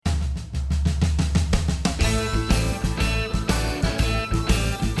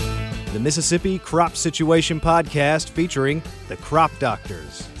Mississippi Crop Situation Podcast featuring the Crop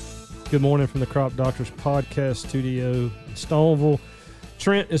Doctors. Good morning from the Crop Doctors Podcast studio in Stoneville.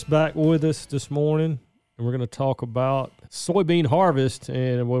 Trent is back with us this morning, and we're going to talk about soybean harvest,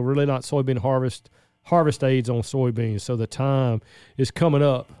 and well, really not soybean harvest aids on soybeans. So the time is coming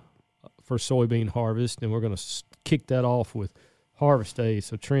up for soybean harvest, and we're going to kick that off with harvest aids.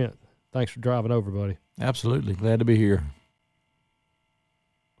 So Trent, thanks for driving over, buddy. Absolutely. Glad to be here.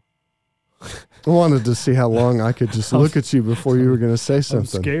 I wanted to see how long I could just look at you before you were going to say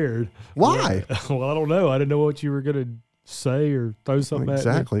something. I'm scared. Why? Well, I don't know. I didn't know what you were going to say or throw something at me.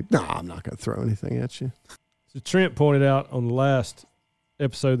 Exactly. No, I'm not going to throw anything at you. So Trent pointed out on the last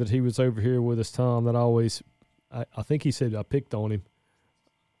episode that he was over here with us, Tom, that I think he said I picked on him,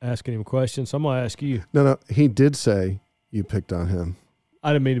 asking him questions. So I'm going to ask you. No, he did say you picked on him.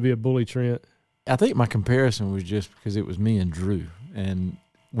 I didn't mean to be a bully, Trent. I think my comparison was just because it was me and Drew. And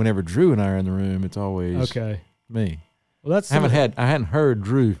whenever Drew and I are in the room, it's always me. Well, I hadn't heard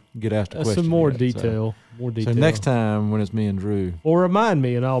Drew get asked a question. Some more yet, detail. So next time when it's me and Drew. Or remind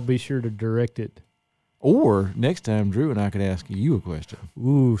me, and I'll be sure to direct it. Or next time Drew and I could ask you a question.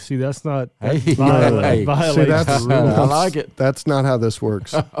 Ooh, see, that's not violates the rules. I like it. That's not how this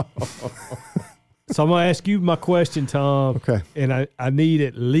works. So I'm going to ask you my question, Tom. Okay. And I need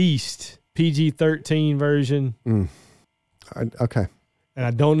at least PG-13 version. Okay. And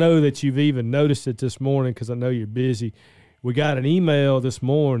I don't know that you've even noticed it this morning because I know you're busy. We got an email this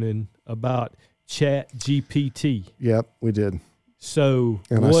morning about ChatGPT. Yep, we did. So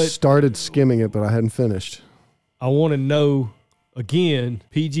I started skimming it, but I hadn't finished. I want to know, again,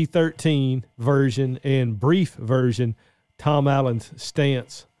 PG-13 version and brief version, Tom Allen's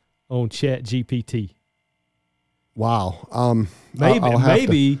stance on ChatGPT. Wow.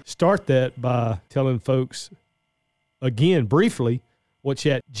 Maybe start that by telling folks, again, briefly, what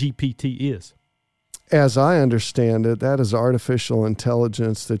ChatGPT is. As I understand it, that is artificial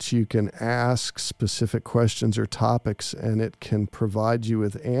intelligence that you can ask specific questions or topics, and it can provide you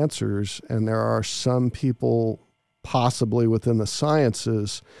with answers. And there are some people, possibly within the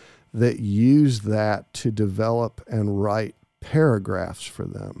sciences, that use that to develop and write paragraphs for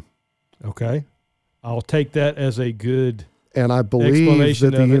them. Okay. I'll take that as a good and I believe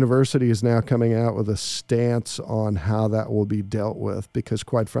that the it. university is now coming out with a stance on how that will be dealt with, because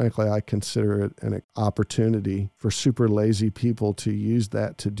quite frankly, I consider it an opportunity for super lazy people to use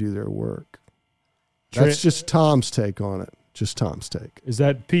that to do their work. That's just Tom's take on it. Just Tom's take. Is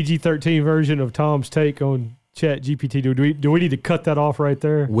that PG-13 version of Tom's take on ChatGPT? Do we need to cut that off right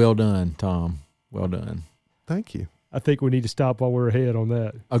there? Well done, Tom. Well done. Thank you. I think we need to stop while we're ahead on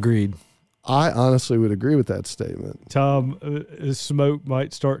that. Agreed. I honestly would agree with that statement. Tom, his smoke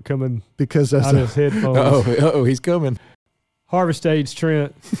might start coming because out of his headphones. Oh, he's coming. Harvest aids,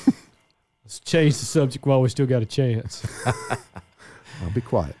 Trent. Let's change the subject while we still got a chance. I'll be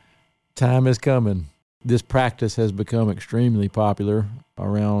quiet. Time is coming. This practice has become extremely popular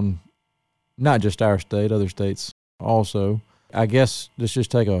around not just our state, other states also. I guess let's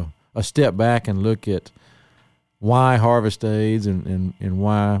just take a step back and look at why harvest aids and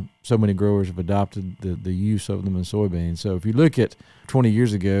why so many growers have adopted the use of them in soybeans. So if you look at 20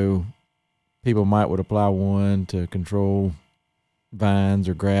 years ago, people would apply one to control vines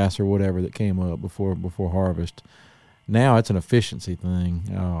or grass or whatever that came up before harvest. Now it's an efficiency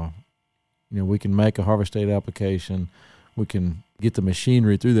thing. We can make a harvest aid application. We can get the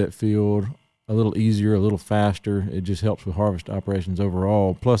machinery through that field a little easier, a little faster. It just helps with harvest operations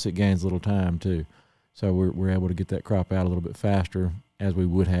overall. Plus it gains a little time too. So we're able to get that crop out a little bit faster as we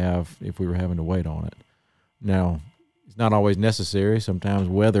would have if we were having to wait on it. Now, it's not always necessary. Sometimes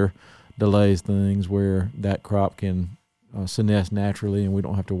weather delays things where that crop can senesce naturally and we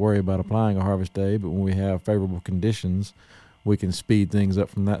don't have to worry about applying a harvest aid. But when we have favorable conditions, we can speed things up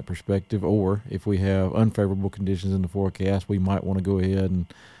from that perspective. Or if we have unfavorable conditions in the forecast, we might want to go ahead and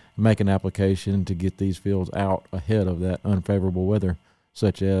make an application to get these fields out ahead of that unfavorable weather,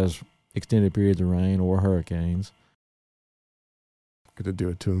 such as extended periods of rain or hurricanes. Going to do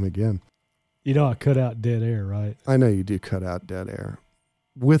it to him again. You know I cut out dead air, right? I know you do cut out dead air.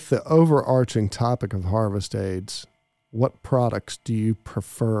 With the overarching topic of harvest aids, what products do you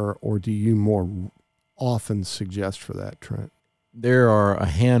prefer or do you more often suggest for that, Trent? There are a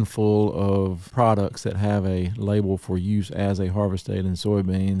handful of products that have a label for use as a harvest aid in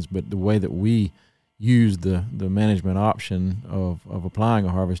soybeans, but the way that we use the management option of applying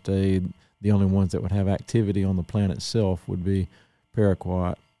a harvest aid, the only ones that would have activity on the plant itself would be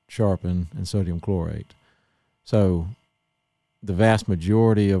paraquat, Sharpen, and sodium chlorate. So the vast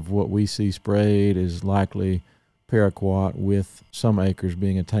majority of what we see sprayed is likely paraquat with some acres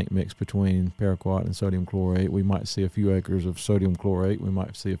being a tank mix between paraquat and sodium chlorate. We might see a few acres of sodium chlorate. We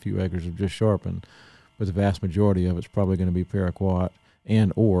might see a few acres of just Sharpen, but the vast majority of it's probably going to be paraquat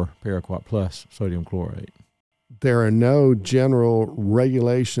and or paraquat plus sodium chlorate. There are no general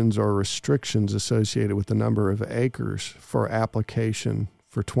regulations or restrictions associated with the number of acres for application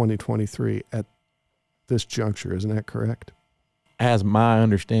for 2023 at this juncture. Isn't that correct? As my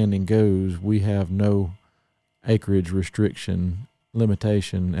understanding goes, we have no acreage restriction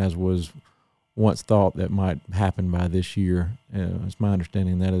limitation as was once thought that might happen by this year. It's my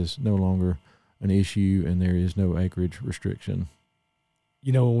understanding that is no longer an issue and there is no acreage restriction.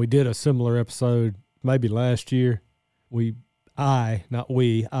 You know, when we did a similar episode, maybe last year, I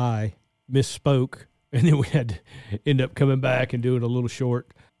misspoke, and then we had to end up coming back and doing a little short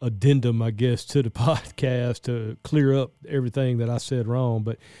addendum, I guess, to the podcast to clear up everything that I said wrong.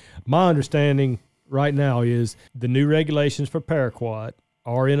 But my understanding right now is the new regulations for paraquat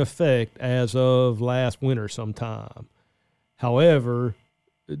are in effect as of last winter sometime. However,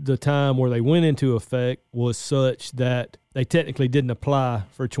 the time where they went into effect was such that they technically didn't apply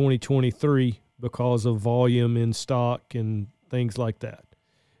for 2023 because of volume in stock and things like that.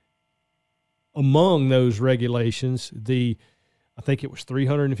 Among those regulations, I think it was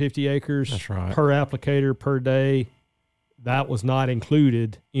 350 acres That's right. per applicator per day. That was not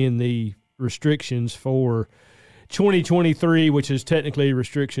included in the restrictions for 2023, which is technically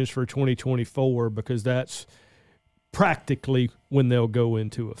restrictions for 2024 because that's practically when they'll go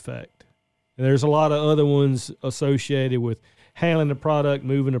into effect. And there's a lot of other ones associated with handling the product,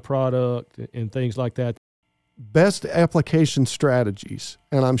 moving the product, and things like that. Best application strategies,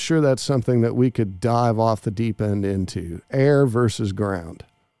 and I'm sure that's something that we could dive off the deep end into. Air versus ground.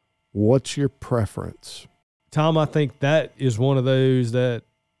 What's your preference? Tom, I think that is one of those that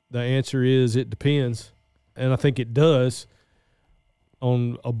the answer is it depends. And I think it does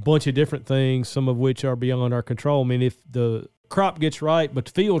on a bunch of different things, some of which are beyond our control. I mean, if the crop gets right but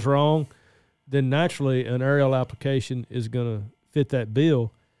the field's wrong, then naturally an aerial application is going to fit that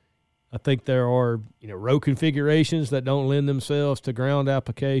bill. I think there are, row configurations that don't lend themselves to ground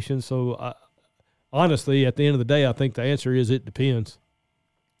applications. So, honestly, at the end of the day, I think the answer is it depends.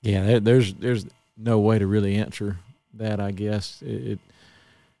 Yeah, there's no way to really answer that, I guess.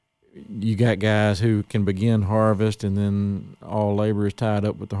 You got guys who can begin harvest and then all labor is tied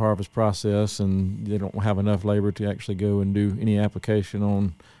up with the harvest process and they don't have enough labor to actually go and do any application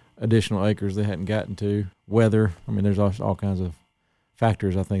on additional acres they hadn't gotten to. Weather, there's all kinds of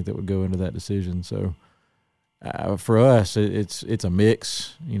factors I think that would go into that decision. So for us, it's a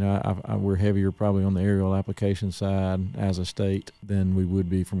mix. We're heavier probably on the aerial application side as a state than we would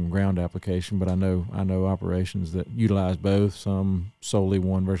be from ground application. But I know operations that utilize both, some solely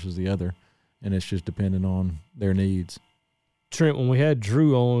one versus the other, and it's just dependent on their needs. Trent, when we had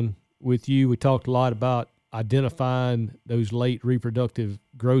Drew on with you, we talked a lot about identifying those late reproductive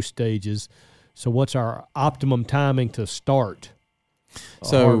growth stages. So what's our optimum timing to start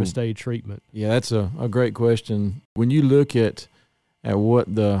harvest aid treatment? Yeah, that's a great question. When you look at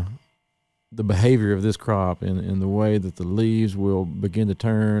what the behavior of this crop and the way that the leaves will begin to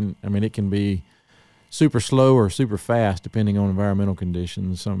turn, it can be super slow or super fast depending on environmental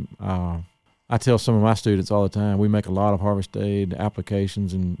conditions. I tell some of my students all the time, we make a lot of harvest aid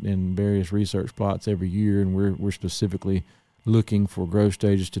applications in various research plots every year, and we're specifically looking for growth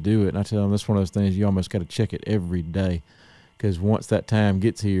stages to do it. And I tell them that's one of those things you almost got to check it every day, because once that time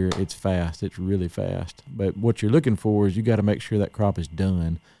gets here, it's fast. It's really fast. But what you're looking for is you got to make sure that crop is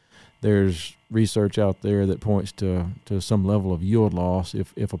done. There's research out there that points to some level of yield loss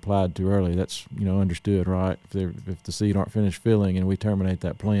if applied too early. That's understood, right? If the seed aren't finished filling and we terminate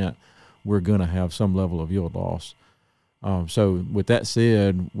that plant, we're going to have some level of yield loss. So with that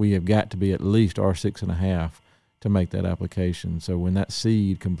said, we have got to be at least R6.5 to make that application. So when that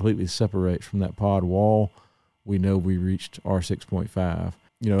seed completely separates from that pod wall, we know we reached R6.5.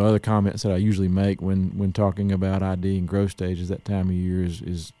 Other comments that I usually make when talking about ID and growth stages that time of year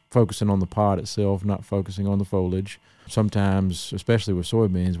is focusing on the pod itself, not focusing on the foliage. Sometimes, especially with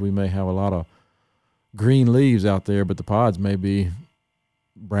soybeans, we may have a lot of green leaves out there, but the pods may be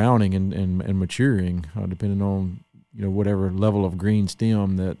browning and maturing, depending on whatever level of green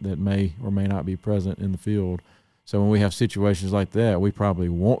stem that may or may not be present in the field. So when we have situations like that, we probably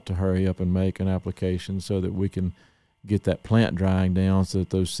want to hurry up and make an application so that we can get that plant drying down so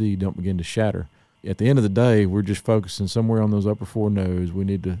that those seeds don't begin to shatter. At the end of the day, we're just focusing somewhere on those upper four nodes. We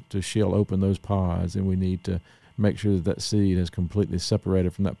need to shell open those pods, and we need to make sure that seed has completely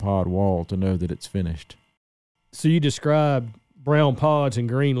separated from that pod wall to know that it's finished. So you described brown pods and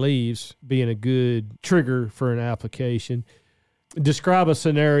green leaves being a good trigger for an application. Describe a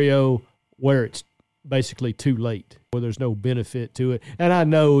scenario where it's basically too late, where there's no benefit to it. And I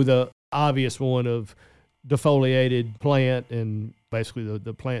know the obvious one of defoliated plant and basically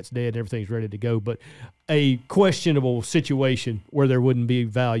the plant's dead and everything's ready to go, but a questionable situation where there wouldn't be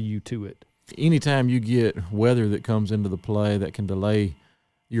value to it. Anytime you get weather that comes into the play that can delay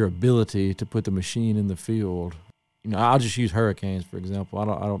your ability to put the machine in the field, I'll just use hurricanes, for example.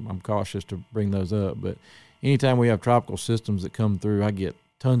 I'm cautious to bring those up, but anytime we have tropical systems that come through, I get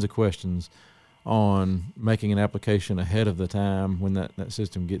tons of questions on making an application ahead of the time when that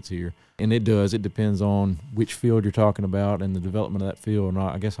system gets here. And it does. It depends on which field you're talking about and the development of that field. And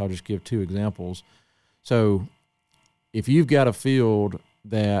I guess I'll just give two examples. So if you've got a field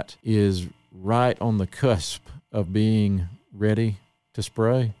that is right on the cusp of being ready to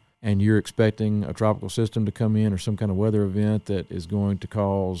spray, and you're expecting a tropical system to come in or some kind of weather event that is going to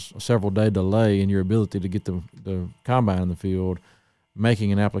cause a several-day delay in your ability to get the combine in the field,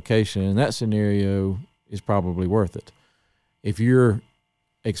 making an application in that scenario is probably worth it. If you're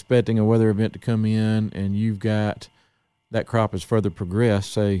expecting a weather event to come in and you've got that crop has further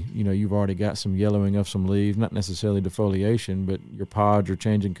progressed, say, you've already got some yellowing of some leaves, not necessarily defoliation, but your pods are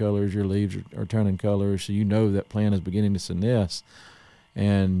changing colors, your leaves are turning colors, so that plant is beginning to senesce,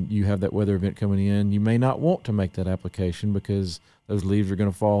 and you have that weather event coming in, you may not want to make that application because those leaves are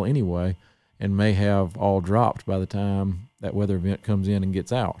going to fall anyway and may have all dropped by the time that weather event comes in and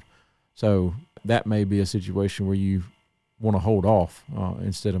gets out. So that may be a situation where you want to hold off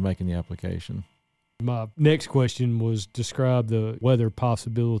instead of making the application. My next question was describe the weather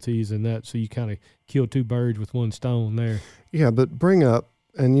possibilities and that, so you kind of kill two birds with one stone there. Yeah, but bring up,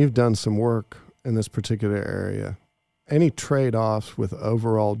 and you've done some work in this particular area, any trade-offs with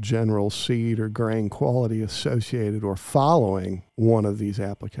overall general seed or grain quality associated or following one of these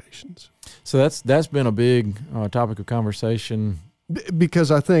applications? So that's been a big topic of conversation.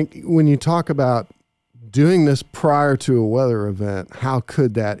 Because I think when you talk about doing this prior to a weather event, how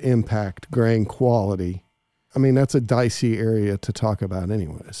could that impact grain quality? I mean, that's a dicey area to talk about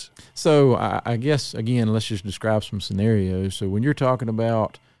anyways. So I guess, again, let's just describe some scenarios. So when you're talking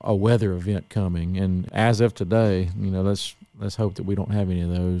about a weather event coming, and as of today, let's hope that we don't have any of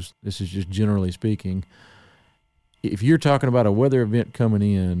those. This is just generally speaking. If you're talking about a weather event coming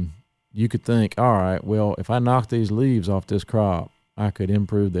in, you could think, all right, well, if I knock these leaves off this crop, I could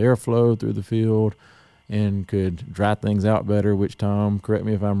improve the airflow through the field and could dry things out better, which, Tom, correct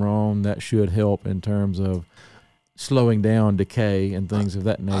me if I'm wrong, that should help in terms of slowing down decay and things of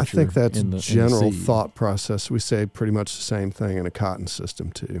that nature. I think that's general thought process. We say pretty much the same thing in a cotton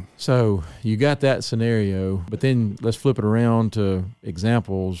system too. So you got that scenario, but then let's flip it around to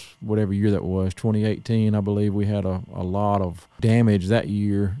examples, whatever year that was, 2018, I believe we had a lot of damage that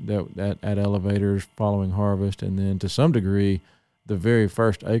year that at elevators following harvest, and then to some degree, the very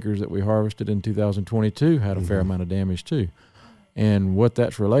first acres that we harvested in 2022 had a fair amount of damage too. And what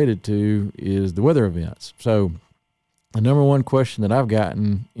that's related to is the weather events. So the number one question that I've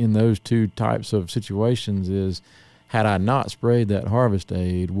gotten in those two types of situations is, had I not sprayed that harvest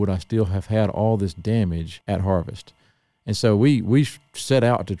aid, would I still have had all this damage at harvest? And so we set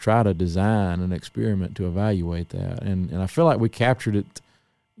out to try to design an experiment to evaluate that. And I feel like we captured it,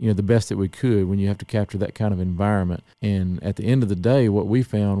 the best that we could when you have to capture that kind of environment. And at the end of the day, what we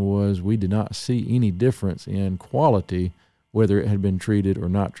found was we did not see any difference in quality, whether it had been treated or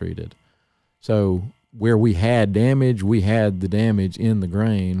not treated. So where we had damage, we had the damage in the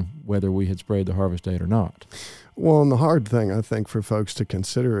grain, whether we had sprayed the harvest aid or not. Well, and the hard thing, I think, for folks to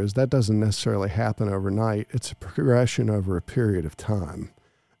consider is that doesn't necessarily happen overnight. It's a progression over a period of time.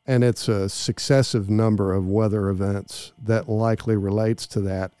 And it's a successive number of weather events that likely relates to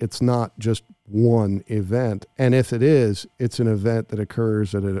that. It's not just one event. And if it is, it's an event that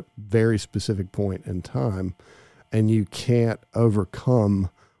occurs at a very specific point in time, and you can't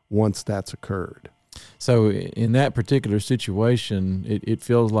overcome once that's occurred. So in that particular situation, it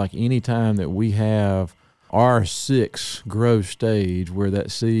feels like any time that we have R6 growth stage where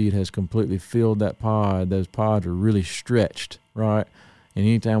that seed has completely filled that pod, those pods are really stretched, right? And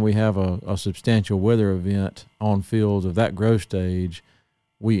anytime we have a substantial weather event on fields of that growth stage,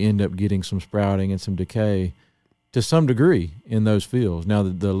 we end up getting some sprouting and some decay to some degree in those fields. Now,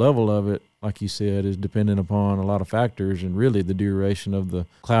 the level of it, like you said, is dependent upon a lot of factors and really the duration of the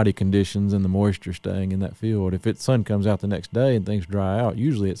cloudy conditions and the moisture staying in that field. If the sun comes out the next day and things dry out,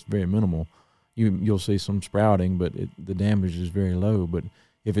 usually it's very minimal. You'll see some sprouting, but the damage is very low. But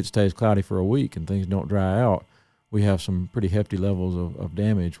if it stays cloudy for a week and things don't dry out, we have some pretty hefty levels of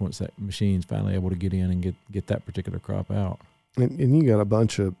damage once that machine's finally able to get in and get that particular crop out. And you got a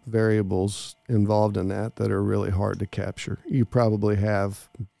bunch of variables involved in that are really hard to capture. You probably have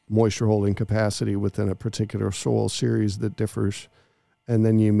moisture holding capacity within a particular soil series that differs. And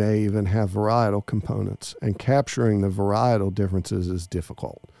then you may even have varietal components. And capturing the varietal differences is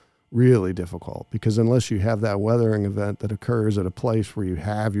difficult, really difficult, because unless you have that weathering event that occurs at a place where you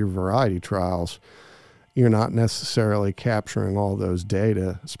have your variety trials, you're not necessarily capturing all those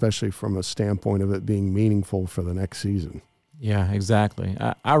data, especially from a standpoint of it being meaningful for the next season. Yeah, exactly.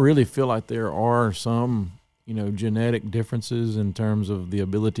 I really feel like there are some, genetic differences in terms of the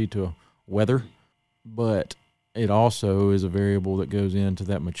ability to weather, but it also is a variable that goes into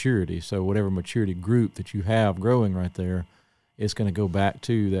that maturity. So whatever maturity group that you have growing right there, it's going to go back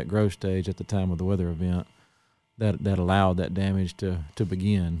to that growth stage at the time of the weather event that allowed that damage to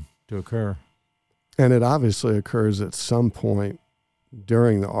begin to occur. And it obviously occurs at some point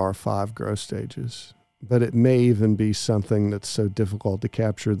during the R5 growth stages. But it may even be something that's so difficult to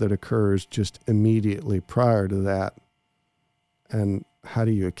capture that occurs just immediately prior to that. And how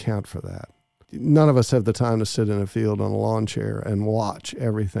do you account for that? None of us have the time to sit in a field on a lawn chair and watch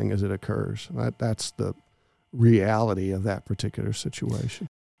everything as it occurs. That's the reality of that particular situation.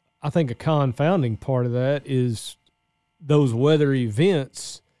 I think a confounding part of that is those weather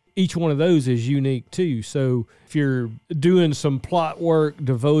events. Each one of those is unique too. So if you're doing some plot work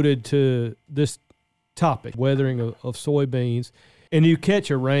devoted to this topic, weathering of soybeans, and you catch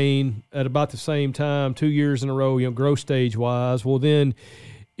a rain at about the same time 2 years in a row, growth stage wise, well then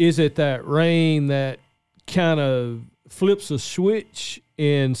is it that rain that kind of flips a switch?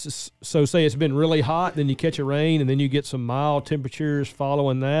 And so say it's been really hot, then you catch a rain and then you get some mild temperatures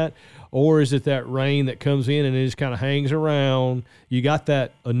following that? Or is it that rain that comes in and it just kind of hangs around? You got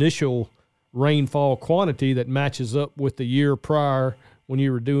that initial rainfall quantity that matches up with the year prior when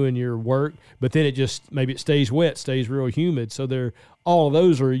you were doing your work, but then maybe it stays wet, stays real humid. So all of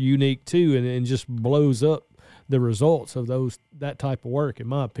those are unique too, and just blows up the results of that type of work, in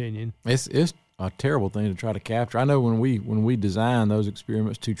my opinion. It's a terrible thing to try to capture. I know when we designed those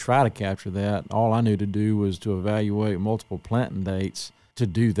experiments to try to capture that, all I knew to do was to evaluate multiple planting dates. To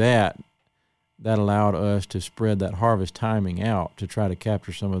do that allowed us to spread that harvest timing out to try to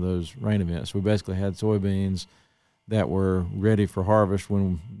capture some of those rain events. We basically had soybeans that were ready for harvest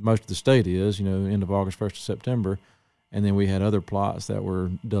when most of the state is, end of August, 1st of September. And then we had other plots that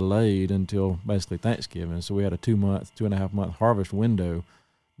were delayed until basically Thanksgiving. So we had a 2.5 month harvest window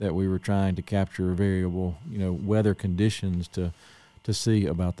that we were trying to capture variable, weather conditions to see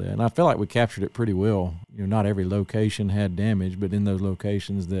about that. And I feel like we captured it pretty well. Not every location had damage, but in those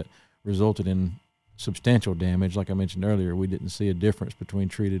locations that resulted in substantial damage, like I mentioned earlier, we didn't see a difference between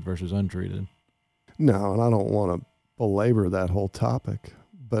treated versus untreated. No, and I don't want to belabor that whole topic,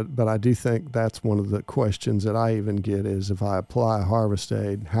 but I do think that's one of the questions that I even get is if I apply harvest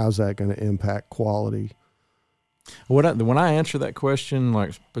aid, how's that going to impact quality? When I answer that question,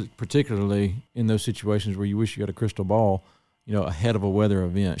 like particularly in those situations where you wish you had a crystal ball, ahead of a weather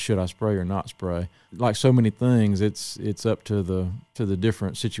event, should I spray or not spray? Like so many things, it's up to the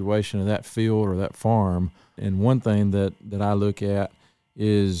different situation of that field or that farm. And one thing that I look at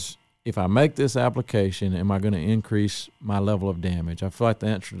is, if I make this application, am I going to increase my level of damage? I feel like the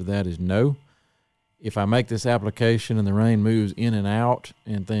answer to that is no. If I make this application and the rain moves in and out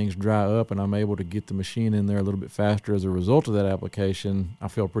and things dry up and I'm able to get the machine in there a little bit faster as a result of that application, I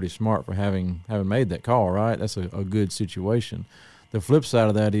feel pretty smart for having made that call, right? That's a good situation. The flip side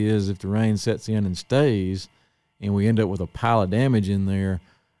of that is if the rain sets in and stays and we end up with a pile of damage in there,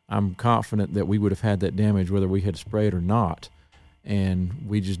 I'm confident that we would have had that damage whether we had sprayed or not. And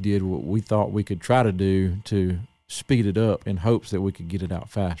we just did what we thought we could try to do to speed it up in hopes that we could get it out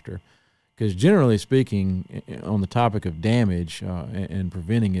faster. Because generally speaking, on the topic of damage and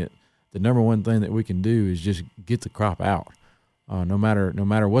preventing it, the number one thing that we can do is just get the crop out. No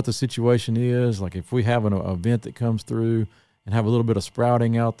matter what the situation is, like if we have an event that comes through and have a little bit of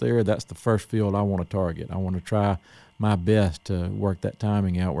sprouting out there, that's the first field I want to target. I want to try my best to work that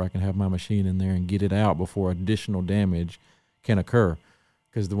timing out where I can have my machine in there and get it out before additional damage can occur.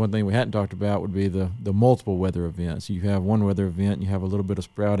 Because the one thing we hadn't talked about would be the multiple weather events. You have one weather event, you have a little bit of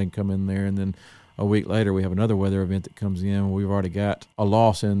sprouting come in there, and then a week later we have another weather event that comes in. We've already got a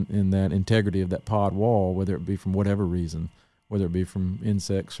loss in that integrity of that pod wall, whether it be from whatever reason, whether it be from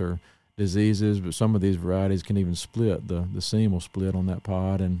insects or diseases. But some of these varieties can even split. The seam will split on that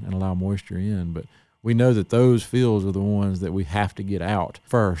pod and allow moisture in. But we know that those fields are the ones that we have to get out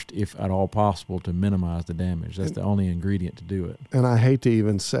first, if at all possible, to minimize the damage. That's the only ingredient to do it. And I hate to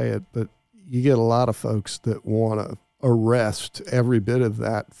even say it, but you get a lot of folks that want to arrest every bit of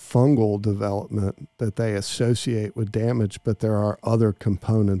that fungal development that they associate with damage, but there are other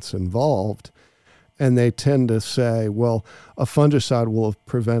components involved. And they tend to say, well, a fungicide will have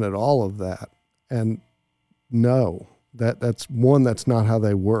prevented all of that. And no, that's one, that's not how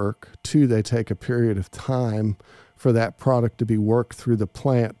they work. Two, they take a period of time for that product to be worked through the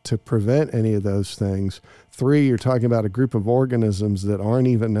plant to prevent any of those things. Three, you're talking about a group of organisms that aren't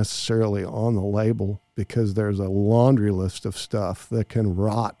even necessarily on the label, because there's a laundry list of stuff that can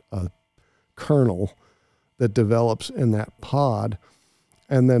rot a kernel that develops in that pod.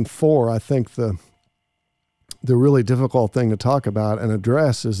 And then four, I think the really difficult thing to talk about and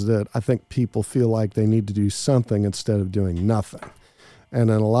address is that I think people feel like they need to do something instead of doing nothing. And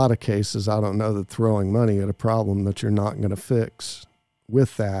in a lot of cases, I don't know that throwing money at a problem that you're not going to fix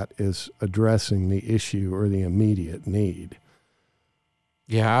with that is addressing the issue or the immediate need.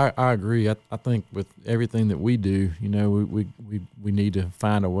 Yeah, I agree. I think with everything that we do, we need to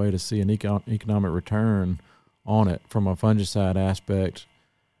find a way to see an economic return on it from a fungicide aspect.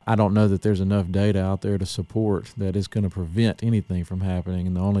 I don't know that there's enough data out there to support that it's going to prevent anything from happening.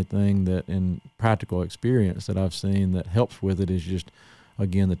 And the only thing that in practical experience that I've seen that helps with it is just,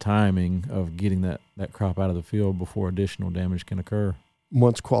 again, the timing of getting that crop out of the field before additional damage can occur.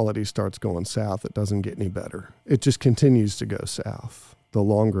 Once quality starts going south, it doesn't get any better. It just continues to go south the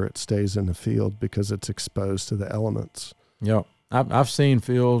longer it stays in the field because it's exposed to the elements. Yep. I've seen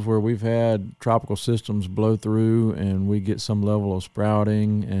fields where we've had tropical systems blow through and we get some level of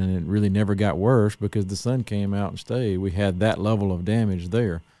sprouting, and it really never got worse because the sun came out and stayed. We had that level of damage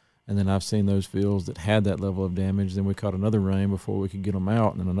there. And then I've seen those fields that had that level of damage, then we caught another rain before we could get them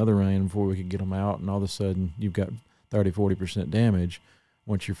out, and then another rain before we could get them out, and all of a sudden you've got 30-40% damage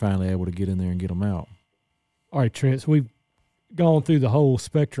once you're finally able to get in there and get them out. All right, Trent, so we've gone through the whole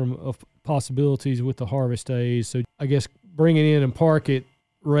spectrum of possibilities with the harvest days. So I guess bringing in and parquat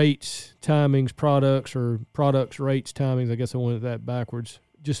rates, timings, products, or products, rates, timings, I guess I wanted that backwards,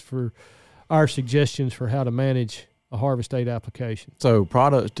 just for our suggestions for how to manage a harvest date application. So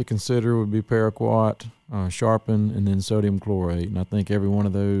products to consider would be paraquat, Sharpen, and then sodium chlorate. And I think every one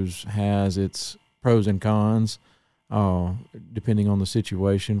of those has its pros and cons, depending on the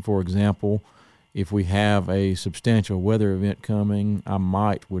situation. For example, if we have a substantial weather event coming, I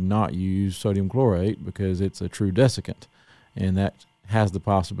would not use sodium chlorate because it's a true desiccant, and that has the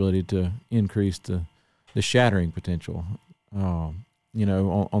possibility to increase the shattering potential. On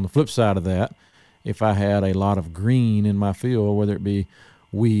the flip side of that, if I had a lot of green in my field, whether it be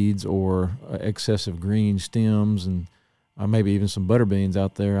weeds or excessive green stems and maybe even some butter beans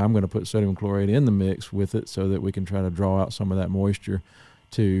out there, I'm going to put sodium chlorate in the mix with it so that we can try to draw out some of that moisture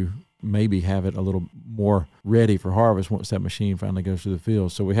to maybe have it a little more ready for harvest once that machine finally goes through the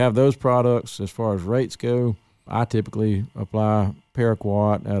field. So we have those products. As far as rates go, I typically apply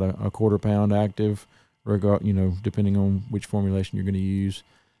paraquat at a quarter pound active, depending on which formulation you're going to use.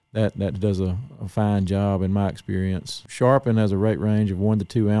 That does a fine job in my experience. Sharpen has a rate range of 1 to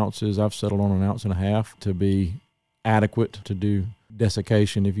 2 ounces. I've settled on 1.5 ounces to be adequate to do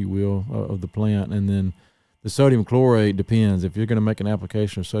desiccation, if you will, of the plant. And then the sodium chlorate depends. If you're going to make an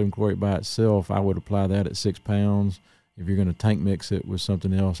application of sodium chlorate by itself, I would apply that at 6 pounds. If you're going to tank mix it with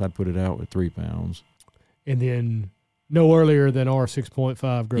something else, I'd put it out with 3 pounds. And then no earlier than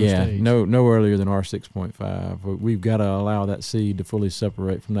R6.5 growth stage. Yeah, no earlier than R6.5. We've got to allow that seed to fully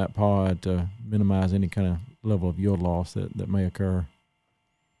separate from that pod to minimize any kind of level of yield loss that may occur.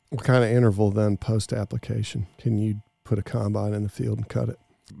 What kind of interval then post-application? Can you put a combine in the field and cut it?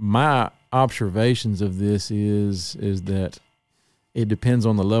 My observations of this is that it depends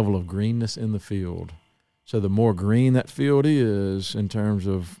on the level of greenness in the field. So the more green that field is in terms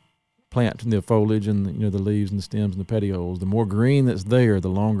of plant, the foliage and the leaves and the stems and the petioles, the more green that's there, the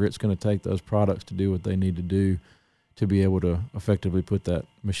longer it's going to take those products to do what they need to do to be able to effectively put that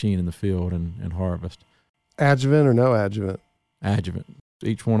machine in the field and harvest. Adjuvant or no adjuvant? Adjuvant.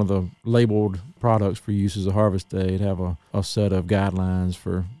 Each one of the labeled products for use as a harvest day have a set of guidelines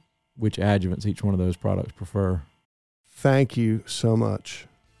for which adjuvants each one of those products prefer. Thank you so much.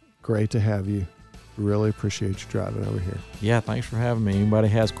 Great to have you. Really appreciate you driving over here. Yeah, thanks for having me. Anybody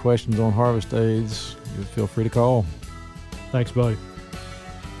has questions on harvest days, you feel free to call. Thanks, buddy.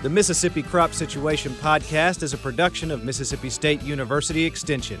 The Mississippi Crop Situation Podcast is a production of Mississippi State University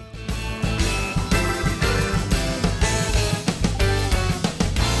Extension.